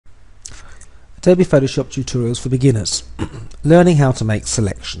Adobe Photoshop tutorials for beginners. Learning how to make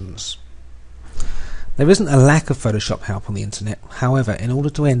selections. There isn't a lack of Photoshop help on the internet. However, in order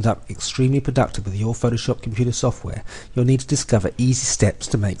to end up extremely productive with your Photoshop computer software, you'll need to discover easy steps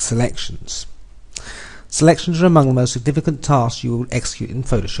to make selections. Selections are among the most significant tasks you will execute in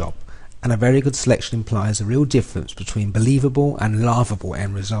Photoshop, and a very good selection implies a real difference between believable and laughable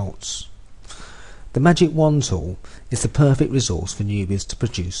end results. The Magic Wand tool is the perfect resource for newbies to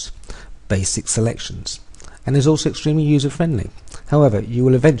produce basic selections, and is also extremely user-friendly. However, you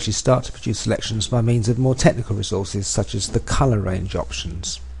will eventually start to produce selections by means of more technical resources such as the color range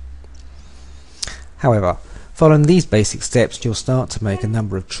options. However, following these basic steps, you'll start to make a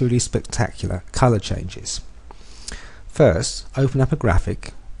number of truly spectacular color changes. First, open up a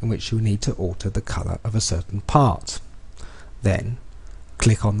graphic in which you will need to alter the color of a certain part. Then,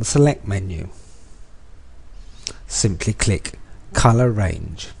 click on the Select menu. Simply click Color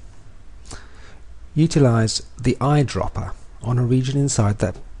Range. Utilize the eyedropper on a region inside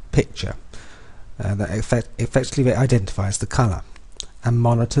that picture that effectively identifies the color, and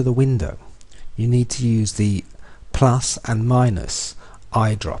monitor the window. You need to use the plus and minus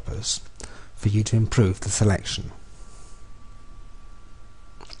eyedroppers for you to improve the selection.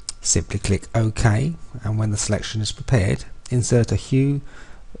 Simply click OK, and when the selection is prepared, insert a hue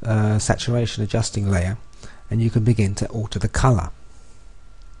saturation adjusting layer, and you can begin to alter the color.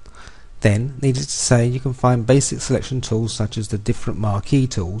 Then, needless to say, you can find basic selection tools such as the different marquee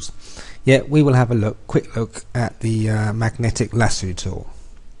tools, yet we will have a quick look at the magnetic lasso tool.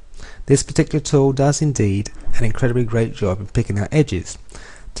 This particular tool does indeed an incredibly great job in picking out edges.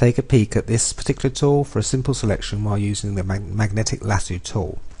 Take a peek at this particular tool for a simple selection while using the magnetic lasso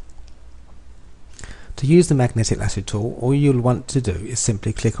tool. To use the magnetic lasso tool, all you'll want to do is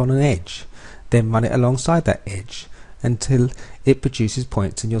simply click on an edge, then run it alongside that edge until it produces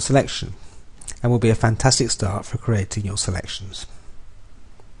points in your selection, and will be a fantastic start for creating your selections.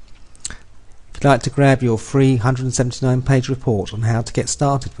 If you'd like to grab your free 179-page report on how to get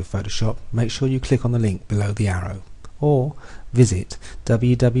started with Photoshop, make sure you click on the link below the arrow, or visit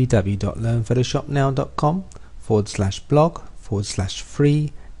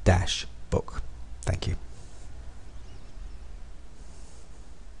www.learnphotoshopnow.com/blog/free-book.